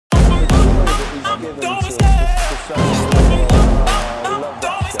I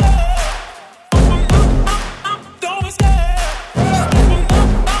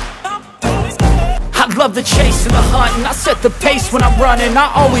love the chase and the hunt, and I set the pace when I'm running.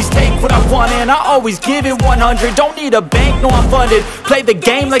 I always take what I want and I always give it 100. Don't need a bank, no I'm funded. Play the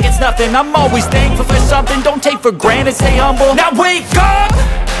game like it's nothing. I'm always thankful for something. Don't take for granted, stay humble. Now wake up!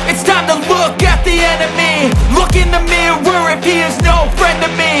 It's time to look at the enemy. Look in the mirror if he is no friend to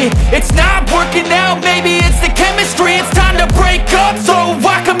me. It's not working out, maybe it's the chemistry. It's time to break up so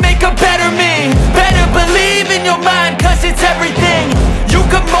I can make a better me. Better believe in your mind, cause it's everything. You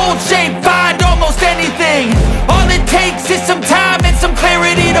can mold, shape, find almost anything. All it takes is some time and some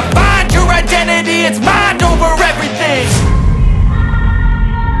clarity to find your identity. It's mind over everything.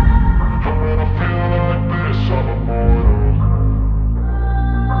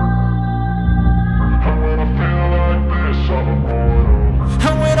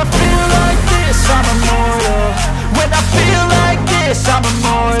 I'm immortal. When I feel like this, I'm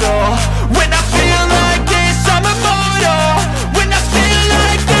immortal. When I feel like this, I'm immortal. When I feel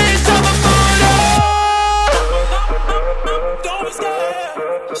like this, I'm immortal. Don't be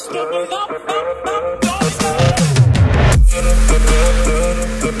scared. Just open up. Don't be scared.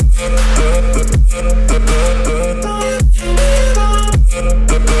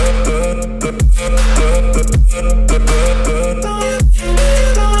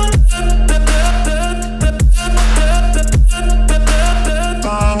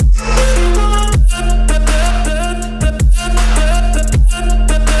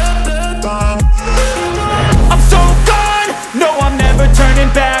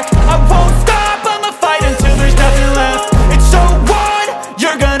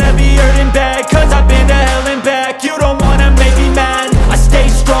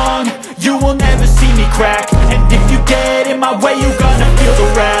 And if you get in my way, you gonna feel the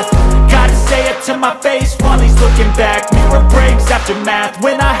wrath. Gotta say it to my face while he's looking back. Mirror breaks after math.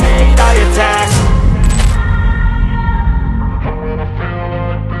 When I hate, I attack.